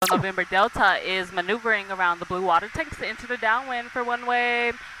November Delta is maneuvering around the blue water tanks to enter the downwind for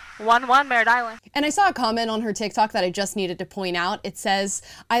one-way 11 Merritt Island. And I saw a comment on her TikTok that I just needed to point out. It says,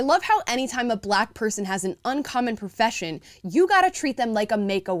 I love how anytime a black person has an uncommon profession, you gotta treat them like a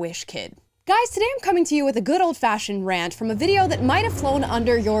Make-A-Wish kid. Guys, today I'm coming to you with a good old-fashioned rant from a video that might have flown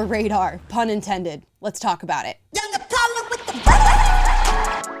under your radar, pun intended. Let's talk about it.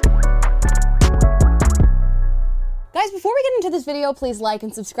 Guys, before we get into this video, please like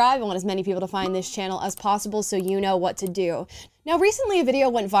and subscribe. I want as many people to find this channel as possible so you know what to do. Now, recently a video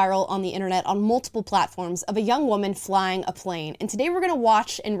went viral on the internet on multiple platforms of a young woman flying a plane, and today we're gonna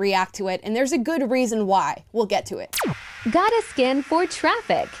watch and react to it, and there's a good reason why. We'll get to it. Gotta scan for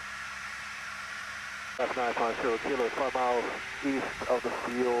traffic. F950 Kilo, 5 miles east of the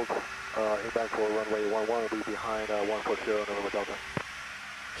field, inbound for runway 11 will be behind 140 November Delta.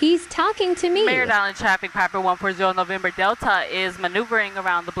 He's talking to me. Merritt Island traffic, Piper 140 November Delta is maneuvering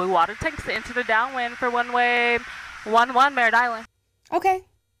around the blue water tanks to enter the downwind for one-way 11 Merritt Island. Okay,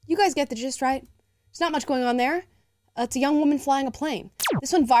 you guys get the gist, right? There's not much going on there. It's a young woman flying a plane.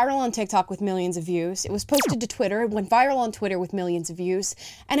 This went viral on TikTok with millions of views. It was posted to Twitter, it went viral on Twitter with millions of views.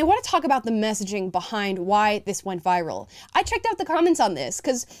 And I want to talk about the messaging behind why this went viral. I checked out the comments on this,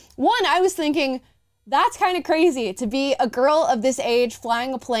 because one, I was thinking, that's kind of crazy to be a girl of this age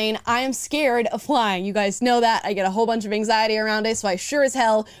flying a plane. I am scared of flying. You guys know that. I get a whole bunch of anxiety around it, so I sure as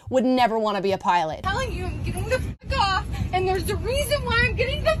hell would never want to be a pilot. I'm telling you, I'm getting the f*** off, and there's a reason why I'm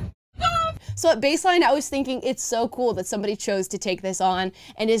getting the f*** off. So at baseline, I was thinking it's so cool that somebody chose to take this on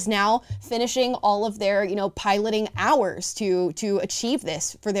and is now finishing all of their, piloting hours to achieve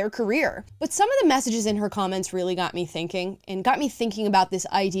this for their career. But some of the messages in her comments really got me thinking, and got me thinking about this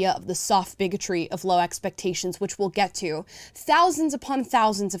idea of the soft bigotry of low expectations, which we'll get to. Thousands upon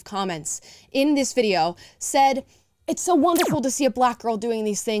thousands of comments in this video said, "It's so wonderful to see a black girl doing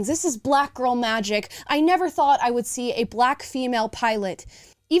these things. This is black girl magic. I never thought I would see a black female pilot."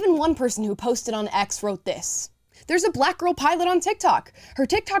 Even one person who posted on X wrote this: "There's a black girl pilot on TikTok. Her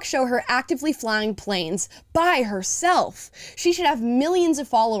TikTok show her actively flying planes by herself. She should have millions of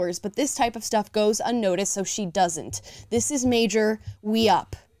followers, but this type of stuff goes unnoticed, so she doesn't. This is major. We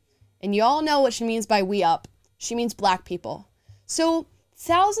up." And you all know what she means by we up. She means black people. So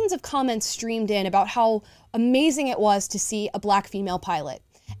thousands of comments streamed in about how amazing it was to see a black female pilot.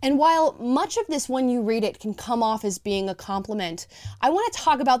 And while much of this, when you read it, can come off as being a compliment, I want to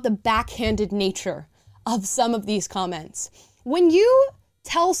talk about the backhanded nature of some of these comments. When you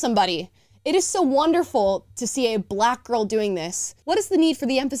tell somebody, "It is so wonderful to see a black girl doing this," what is the need for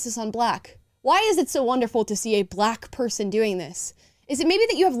the emphasis on black? Why is it so wonderful to see a black person doing this? Is it maybe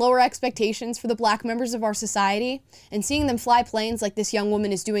that you have lower expectations for the black members of our society, and seeing them fly planes like this young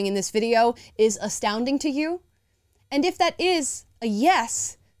woman is doing in this video is astounding to you? And if that is a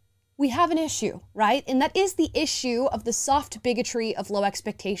yes, we have an issue, right? And that is the issue of the soft bigotry of low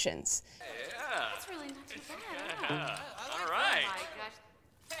expectations. Yeah. That's really not too bad. Yeah. All right.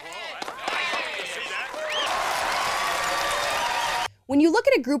 Oh my gosh. When you look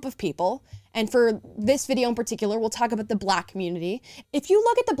at a group of people, and for this video in particular, we'll talk about the black community. If you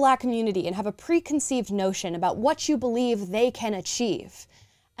look at the black community and have a preconceived notion about what you believe they can achieve,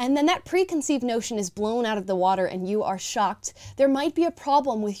 and then that preconceived notion is blown out of the water and you are shocked, there might be a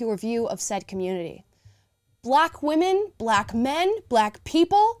problem with your view of said community. Black women, black men, black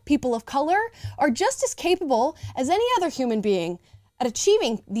people, people of color are just as capable as any other human being at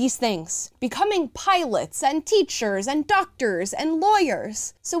achieving these things, becoming pilots and teachers and doctors and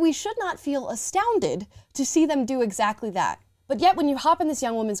lawyers. So we should not feel astounded to see them do exactly that. But yet when you hop in this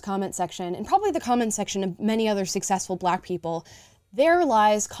young woman's comment section, and probably the comment section of many other successful black people, there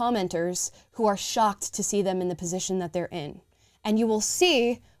lies commenters who are shocked to see them in the position that they're in. And you will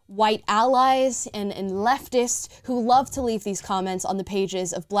see white allies and leftists who love to leave these comments on the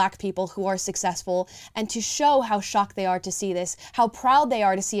pages of black people who are successful, and to show how shocked they are to see this, how proud they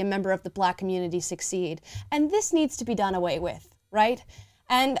are to see a member of the black community succeed. And this needs to be done away with, right?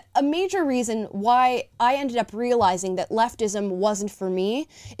 And a major reason why I ended up realizing that leftism wasn't for me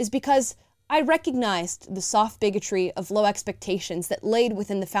is because I recognized the soft bigotry of low expectations that laid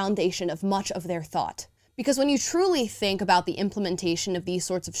within the foundation of much of their thought. Because when you truly think about the implementation of these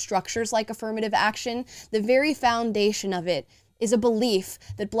sorts of structures like affirmative action, the very foundation of it is a belief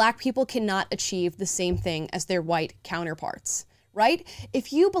that black people cannot achieve the same thing as their white counterparts, right?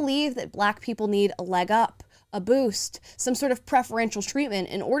 If you believe that black people need a leg up, a boost, some sort of preferential treatment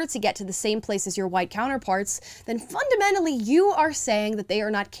in order to get to the same place as your white counterparts, then fundamentally you are saying that they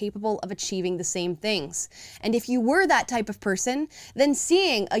are not capable of achieving the same things. And if you were that type of person, then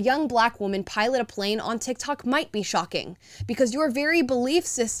seeing a young black woman pilot a plane on TikTok might be shocking, because your very belief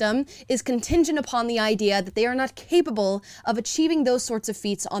system is contingent upon the idea that they are not capable of achieving those sorts of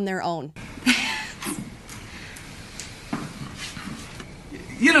feats on their own.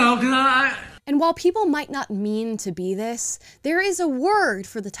 You know, And while people might not mean to be this, there is a word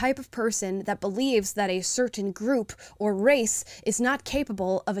for the type of person that believes that a certain group or race is not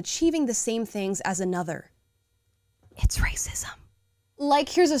capable of achieving the same things as another. It's racism. Like,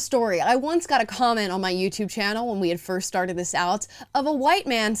 here's a story. I once got a comment on my YouTube channel when we had first started this out of a white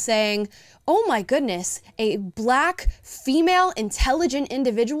man saying, "Oh my goodness, a black, female, intelligent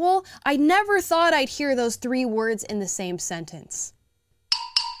individual? I never thought I'd hear those 3 words in the same sentence."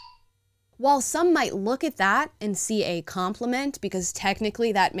 While some might look at that and see a compliment, because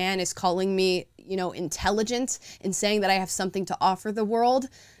technically that man is calling me, intelligent and saying that I have something to offer the world,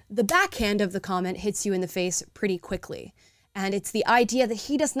 the backhand of the comment hits you in the face pretty quickly. And it's the idea that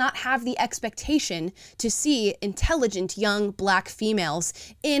he does not have the expectation to see intelligent young black females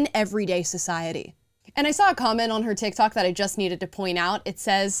in everyday society. And I saw a comment on her TikTok that I just needed to point out. It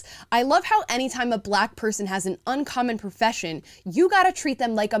says, "I love how anytime a black person has an uncommon profession, you gotta treat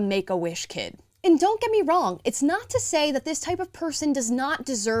them like a Make-A-Wish kid." And don't get me wrong, it's not to say that this type of person does not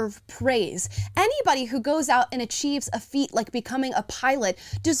deserve praise. Anybody who goes out and achieves a feat like becoming a pilot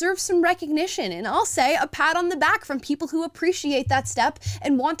deserves some recognition, and I'll say a pat on the back from people who appreciate that step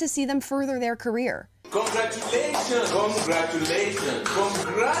and want to see them further their career. congratulations, congratulations,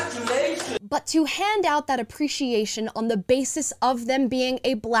 congratulations. But to hand out that appreciation on the basis of them being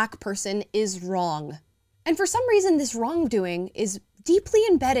a black person is wrong. And for some reason, this wrongdoing is deeply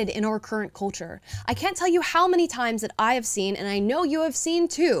embedded in our current culture. I can't tell you how many times that I have seen, and I know you have seen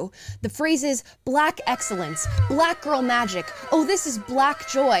too, the phrases black excellence, black girl magic, oh, this is black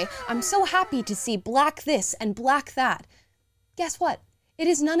joy, I'm so happy to see black this and black that. Guess what? It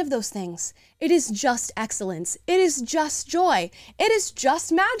is none of those things. It is just excellence. It is just joy. It is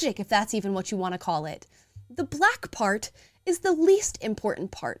just magic, if that's even what you want to call it. The black part is the least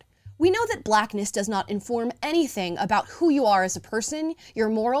important part. We know that blackness does not inform anything about who you are as a person, your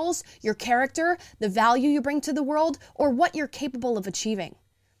morals, your character, the value you bring to the world, or what you're capable of achieving.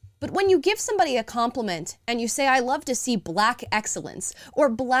 But when you give somebody a compliment and you say, "I love to see black excellence," or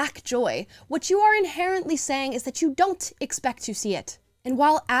black joy, what you are inherently saying is that you don't expect to see it. And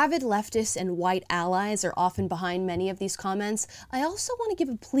while avid leftists and white allies are often behind many of these comments, I also want to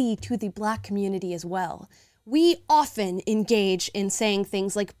give a plea to the black community as well. We often engage in saying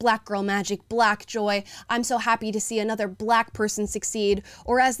things like black girl magic, black joy, I'm so happy to see another black person succeed,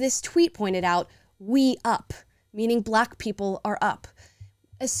 or as this tweet pointed out, we up, meaning black people are up.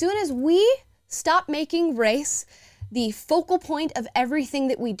 As soon as we stop making race the focal point of everything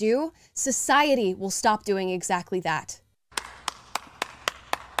that we do, society will stop doing exactly that.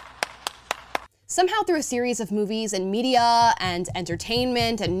 Somehow through a series of movies and media and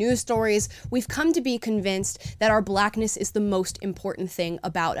entertainment and news stories, we've come to be convinced that our blackness is the most important thing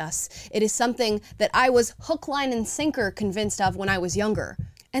about us. It is something that I was hook, line, and sinker convinced of when I was younger.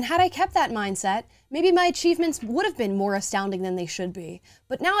 And had I kept that mindset, maybe my achievements would have been more astounding than they should be.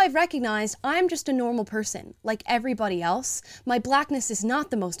 But now I've recognized I'm just a normal person, like everybody else. My blackness is not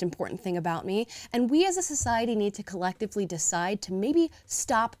the most important thing about me, and we as a society need to collectively decide to maybe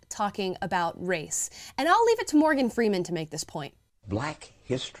stop talking about race. And I'll leave it to Morgan Freeman to make this point. Black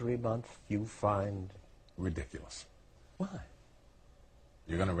History Month you find ridiculous. Why?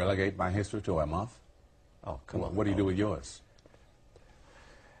 You're going to relegate my history to a month? Oh, come on. What do you do with yours?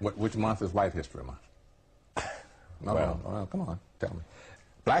 Which month is White History Month? No, come on, tell me.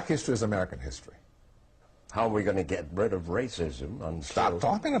 Black history is American history. How are we going to get rid of racism until... Stop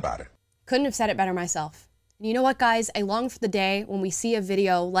talking about it. Couldn't have said it better myself. And you know what, guys? I long for the day when we see a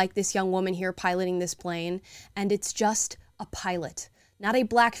video like this young woman here piloting this plane, and it's just a pilot. Not a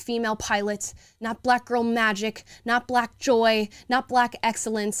black female pilot, not black girl magic, not black joy, not black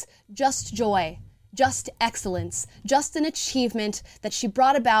excellence, just joy. Just excellence, just an achievement that she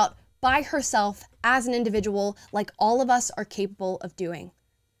brought about by herself as an individual, like all of us are capable of doing.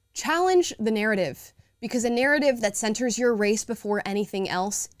 Challenge the narrative, because a narrative that centers your race before anything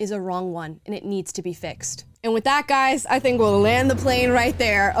else is a wrong one, and it needs to be fixed. And with that, guys, I think we'll land the plane right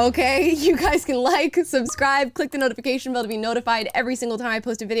there, okay? You guys can like, subscribe, click the notification bell to be notified every single time I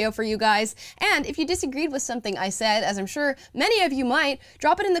post a video for you guys. And if you disagreed with something I said, as I'm sure many of you might,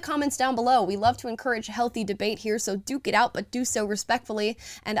 drop it in the comments down below. We love to encourage healthy debate here, so duke it out, but do so respectfully.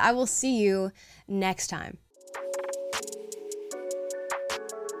 And I will see you next time.